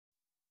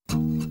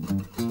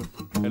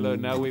Hello,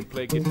 now we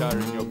play guitar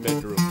in your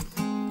bedroom.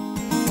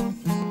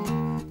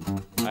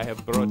 I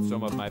have brought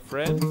some of my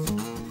friends.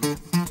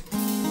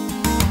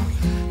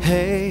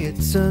 Hey,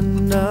 it's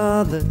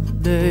another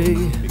day.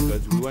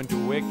 Because we want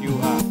to wake you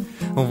up.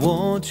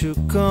 Won't you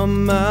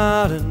come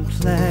out and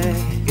play?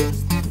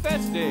 It's the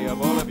best day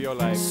of all of your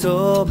life.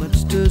 So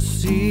much to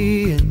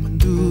see and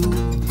do,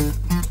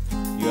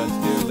 You are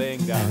still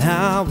laying down. and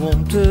I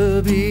want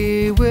to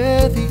be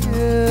with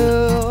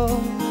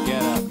you.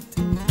 Get up.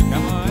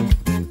 Come on.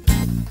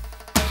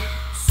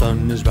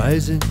 Sun is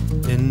rising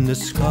in the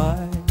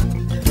sky,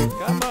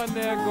 Come on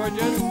there,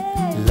 gorgeous.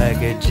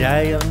 like a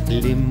giant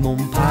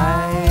lemon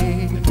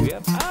pie. We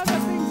have other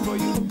things for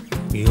you.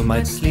 You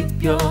might sleep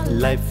your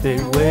life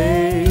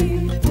away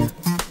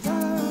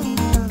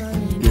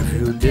if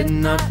you did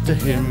not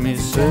hear me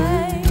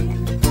say,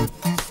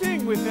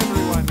 Sing with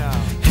everyone now.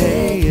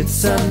 hey,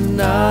 it's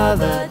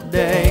another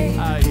day.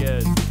 Ah,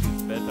 yes.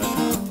 It's better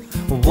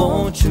now.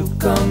 Won't you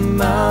come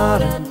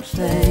out and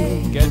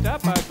play? Get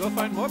up. I'll go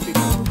find more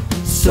people.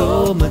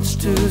 So much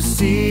to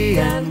see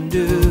and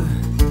do,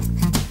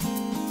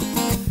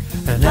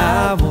 and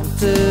I want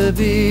to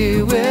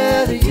be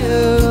with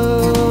you.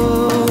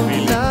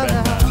 Feeling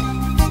better.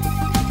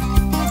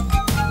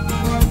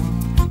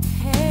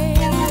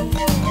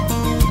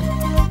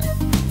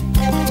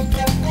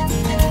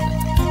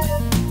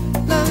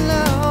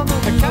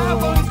 The car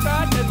won't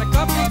start and the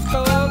coffee's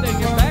cold and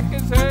your back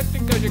is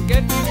hurting because you're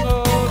getting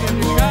old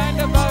and you're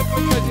kind of out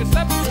because you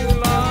slept too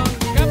long.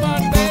 Come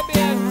on, baby,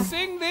 and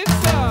sing this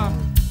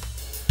song.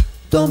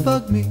 Don't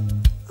bug me,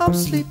 I'm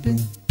sleeping.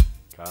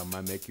 Come,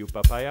 I make you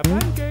papaya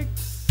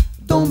pancakes.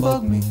 Don't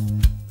bug me,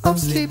 I'm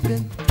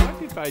sleeping.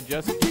 What if I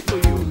just tickle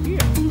you here?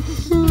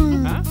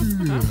 Huh?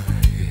 Huh?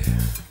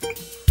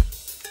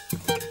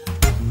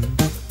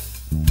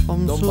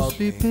 I'm so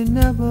sleepy,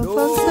 never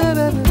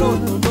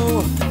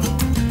no.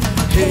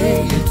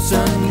 Hey, it's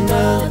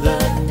another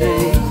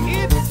day.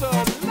 It's so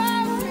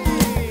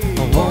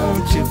lovely.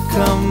 Won't you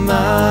come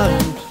out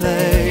and Here,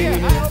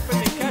 play? I'll open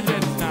the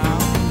curtains now.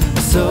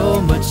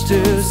 So much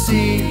to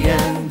see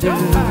and do,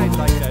 Don't hide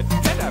like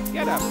that. Get up,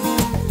 get up.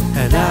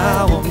 and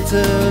I want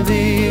to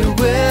be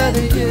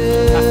with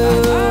you.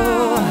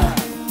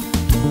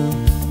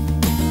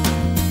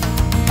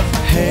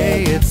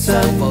 Hey, it's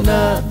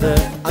another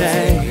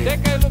day.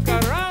 Take a look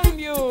around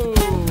you.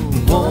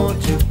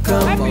 Won't you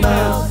come Happiness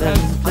out has and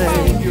found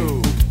play?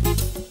 you.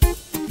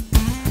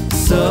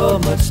 So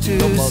much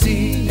to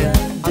see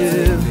and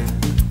do,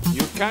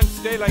 You can't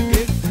stay like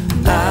this.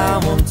 I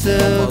want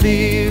to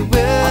be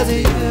with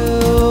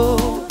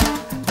you.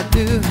 I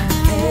do.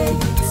 Hey,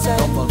 it's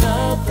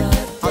another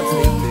day.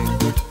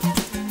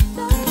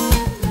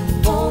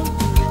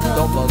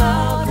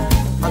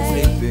 I'm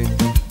sleeping.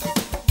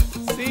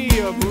 See,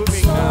 you're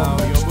moving now.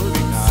 You're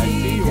moving now. I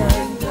see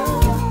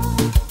you.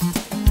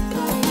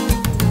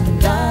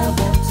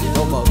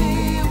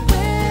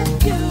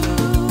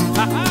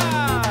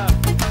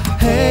 Ha-ha!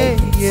 Hey,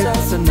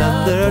 it's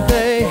another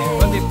day.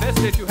 Well, the best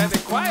that you have a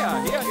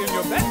choir here in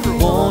your bedroom.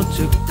 Won't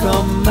you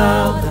come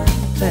out and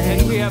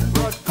And we play? have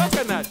brought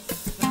coconuts.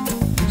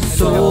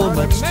 So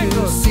much to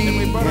And see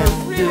we brought a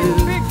and really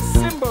do, big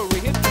cymbal we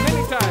hit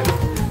many times.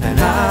 and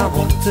I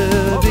want to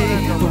be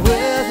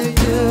with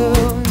you.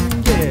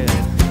 Yeah.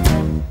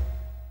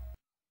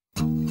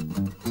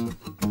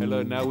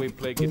 Hello, now we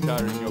play guitar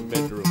in your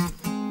bedroom.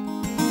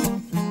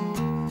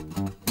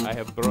 I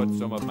have brought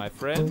some of my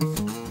friends.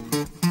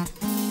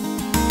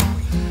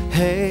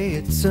 Hey,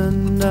 it's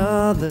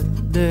another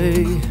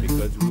day.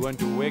 Because we want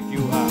to wake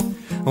you up.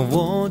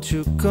 Won't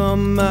you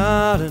come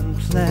out and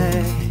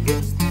play?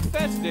 It's the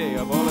best day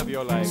of all of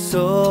your life.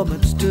 So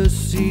much to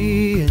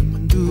see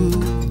and do,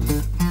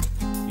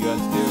 You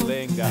are still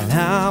laying down. and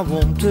I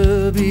want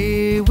to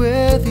be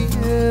with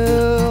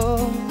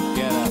you.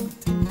 Get up.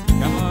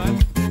 Come on.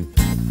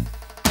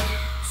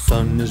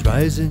 Sun is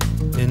rising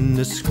in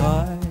the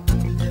sky,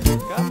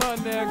 Come on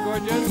there,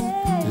 gorgeous.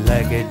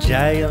 like a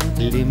giant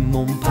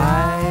lemon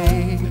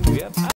pie. We have